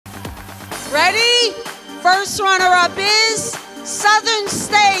Ready? First runner-up is Southern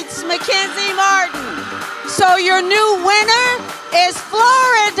States, Mackenzie Martin. So your new winner is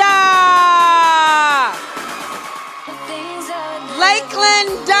Florida. Lakin,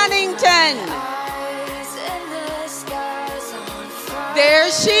 Dunnington.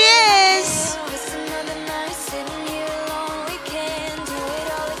 There she is.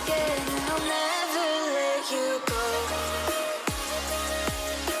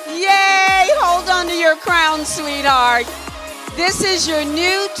 Yay! Hold on to your crown, sweetheart. This is your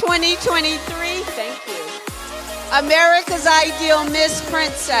new 2023, thank you, America's Ideal Miss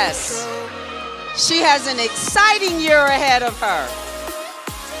Princess. She has an exciting year ahead of her.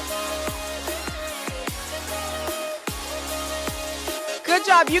 Good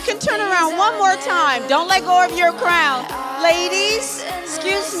job. You can turn around one more time. Don't let go of your crown. Ladies,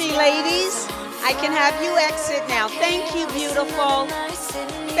 excuse me, ladies. I can have you exit now. Thank you, beautiful.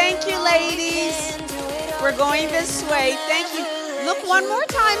 Thank you, ladies. We're going this way. Thank you. Look one more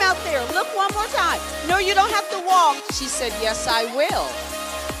time out there. Look one more time. No, you don't have to walk. She said, yes, I will.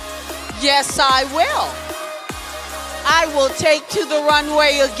 Yes, I will. I will take to the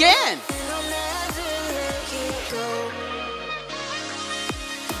runway again.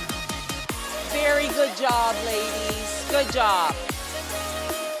 Very good job, ladies. Good job.